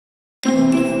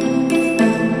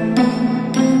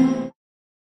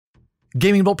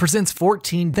GamingBolt presents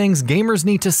 14 things gamers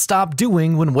need to stop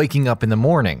doing when waking up in the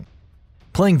morning.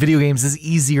 Playing video games is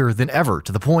easier than ever,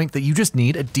 to the point that you just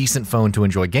need a decent phone to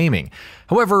enjoy gaming.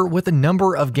 However, with a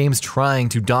number of games trying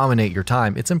to dominate your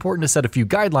time, it's important to set a few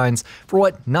guidelines for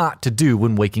what not to do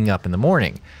when waking up in the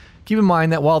morning. Keep in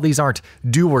mind that while these aren't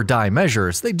do-or-die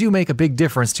measures, they do make a big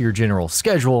difference to your general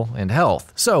schedule and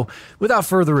health. So, without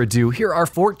further ado, here are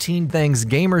 14 things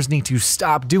gamers need to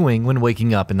stop doing when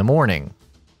waking up in the morning.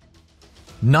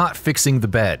 Not fixing the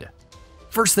bed.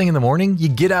 First thing in the morning, you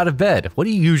get out of bed. What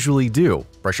do you usually do?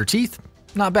 Brush your teeth?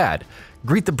 Not bad.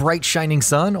 Greet the bright shining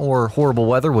sun or horrible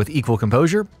weather with equal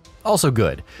composure? Also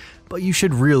good. But you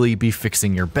should really be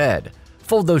fixing your bed.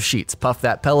 Fold those sheets, puff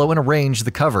that pillow, and arrange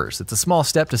the covers. It's a small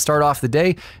step to start off the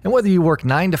day, and whether you work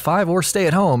 9 to 5 or stay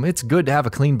at home, it's good to have a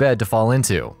clean bed to fall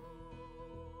into.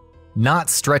 Not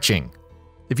stretching.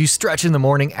 If you stretch in the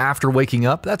morning after waking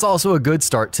up, that's also a good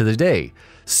start to the day.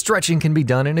 Stretching can be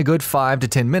done in a good 5 to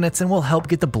 10 minutes and will help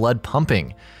get the blood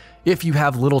pumping. If you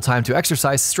have little time to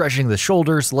exercise, stretching the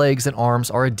shoulders, legs, and arms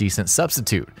are a decent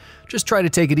substitute. Just try to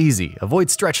take it easy. Avoid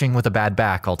stretching with a bad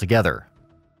back altogether.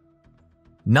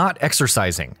 Not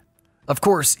exercising. Of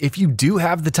course, if you do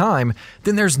have the time,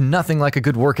 then there's nothing like a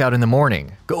good workout in the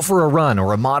morning. Go for a run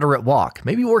or a moderate walk,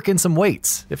 maybe work in some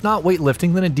weights. If not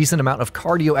weightlifting, then a decent amount of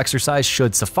cardio exercise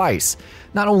should suffice.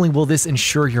 Not only will this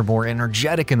ensure you're more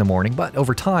energetic in the morning, but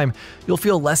over time, you'll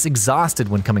feel less exhausted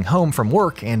when coming home from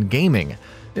work and gaming.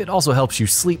 It also helps you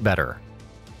sleep better.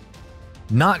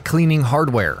 Not cleaning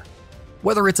hardware.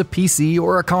 Whether it's a PC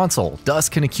or a console,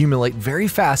 dust can accumulate very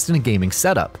fast in a gaming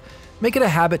setup. Make it a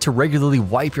habit to regularly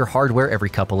wipe your hardware every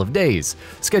couple of days.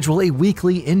 Schedule a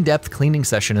weekly, in-depth cleaning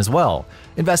session as well.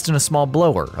 Invest in a small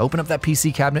blower, open up that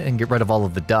PC cabinet and get rid of all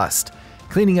of the dust.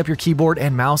 Cleaning up your keyboard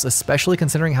and mouse, especially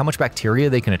considering how much bacteria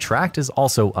they can attract, is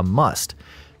also a must.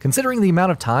 Considering the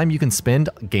amount of time you can spend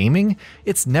gaming,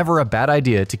 it's never a bad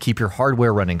idea to keep your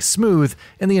hardware running smooth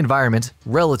and the environment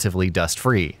relatively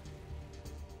dust-free.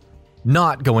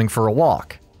 Not going for a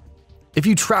walk. If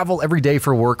you travel every day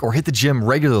for work or hit the gym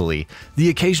regularly, the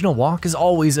occasional walk is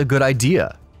always a good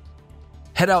idea.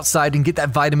 Head outside and get that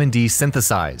vitamin D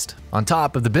synthesized. On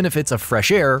top of the benefits of fresh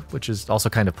air, which is also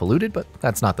kind of polluted, but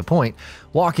that's not the point,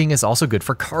 walking is also good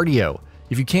for cardio.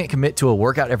 If you can't commit to a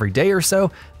workout every day or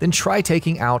so, then try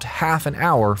taking out half an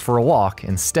hour for a walk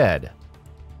instead.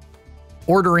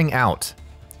 Ordering out.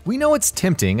 We know it's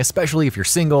tempting, especially if you're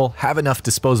single, have enough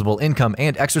disposable income,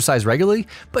 and exercise regularly,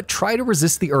 but try to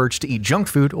resist the urge to eat junk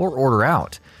food or order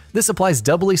out. This applies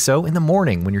doubly so in the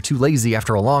morning when you're too lazy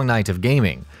after a long night of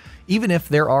gaming. Even if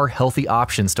there are healthy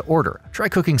options to order, try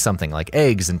cooking something like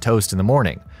eggs and toast in the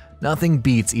morning. Nothing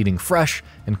beats eating fresh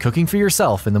and cooking for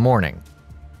yourself in the morning.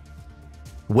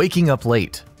 Waking up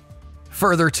late.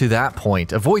 Further to that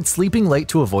point, avoid sleeping late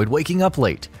to avoid waking up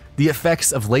late. The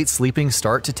effects of late sleeping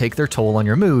start to take their toll on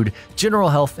your mood, general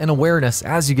health, and awareness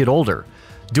as you get older.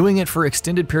 Doing it for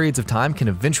extended periods of time can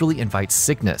eventually invite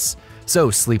sickness.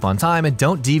 So sleep on time and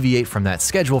don't deviate from that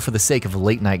schedule for the sake of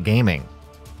late night gaming.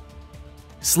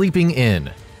 Sleeping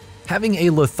in. Having a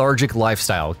lethargic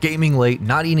lifestyle, gaming late,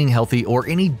 not eating healthy, or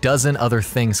any dozen other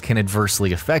things can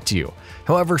adversely affect you.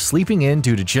 However, sleeping in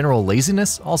due to general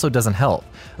laziness also doesn't help,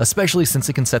 especially since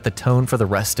it can set the tone for the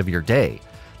rest of your day.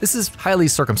 This is highly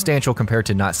circumstantial compared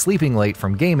to not sleeping late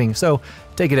from gaming, so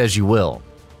take it as you will.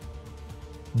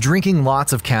 Drinking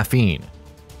lots of caffeine.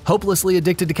 Hopelessly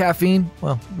addicted to caffeine?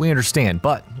 Well, we understand,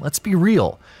 but let's be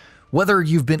real. Whether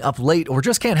you've been up late or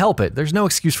just can't help it, there's no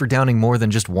excuse for downing more than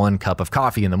just one cup of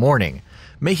coffee in the morning.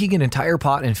 Making an entire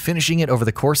pot and finishing it over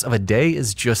the course of a day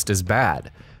is just as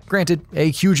bad. Granted, a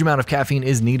huge amount of caffeine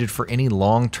is needed for any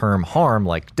long-term harm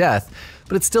like death,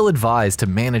 but it's still advised to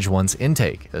manage one's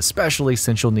intake, especially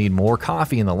since you'll need more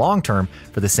coffee in the long term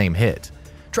for the same hit.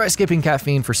 Try skipping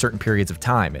caffeine for certain periods of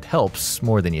time, it helps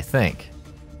more than you think.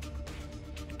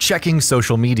 Checking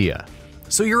social media.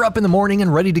 So you're up in the morning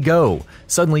and ready to go.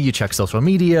 Suddenly you check social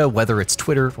media, whether it's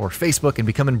Twitter or Facebook, and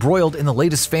become embroiled in the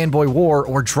latest fanboy war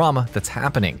or drama that's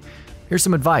happening. Here's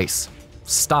some advice.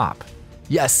 Stop.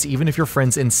 Yes, even if your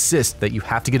friends insist that you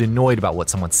have to get annoyed about what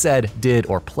someone said, did,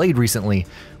 or played recently,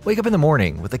 wake up in the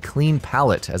morning with a clean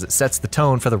palate as it sets the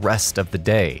tone for the rest of the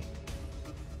day.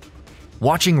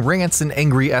 Watching rants and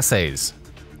angry essays.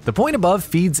 The point above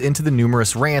feeds into the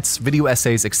numerous rants, video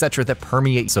essays, etc. that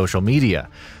permeate social media.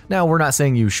 Now, we're not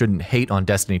saying you shouldn't hate on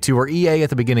Destiny 2 or EA at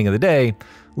the beginning of the day.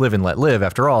 Live and let live,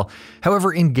 after all.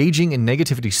 However, engaging in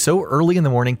negativity so early in the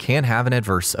morning can have an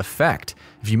adverse effect.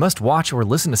 If you must watch or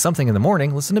listen to something in the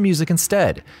morning, listen to music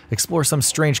instead. Explore some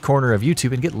strange corner of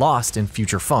YouTube and get lost in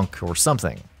future funk or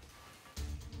something.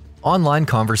 Online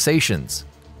conversations.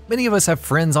 Many of us have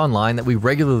friends online that we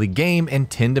regularly game and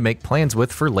tend to make plans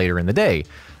with for later in the day.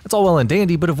 That's all well and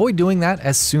dandy, but avoid doing that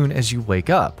as soon as you wake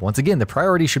up. Once again, the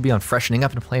priority should be on freshening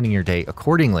up and planning your day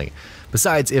accordingly.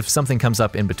 Besides, if something comes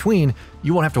up in between,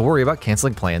 you won't have to worry about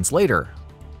canceling plans later.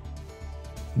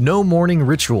 No morning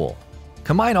ritual.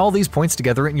 Combine all these points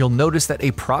together and you'll notice that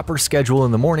a proper schedule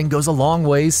in the morning goes a long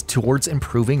ways towards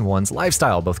improving one's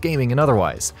lifestyle, both gaming and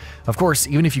otherwise. Of course,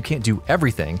 even if you can't do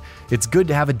everything, it's good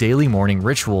to have a daily morning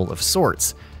ritual of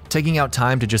sorts. Taking out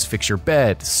time to just fix your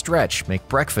bed, stretch, make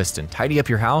breakfast, and tidy up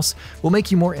your house will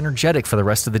make you more energetic for the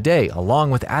rest of the day,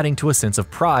 along with adding to a sense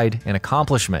of pride and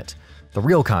accomplishment. The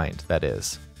real kind, that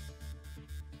is.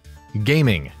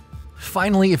 Gaming.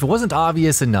 Finally, if it wasn't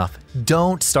obvious enough,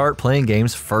 don't start playing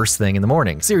games first thing in the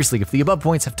morning. Seriously, if the above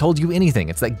points have told you anything,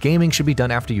 it's that gaming should be done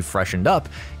after you've freshened up,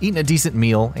 eaten a decent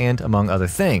meal, and among other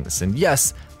things. And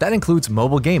yes, that includes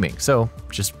mobile gaming, so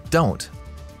just don't.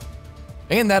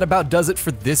 And that about does it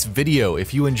for this video.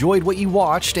 If you enjoyed what you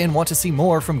watched and want to see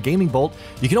more from GamingBolt,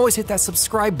 you can always hit that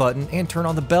subscribe button and turn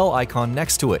on the bell icon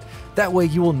next to it. That way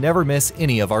you will never miss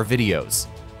any of our videos.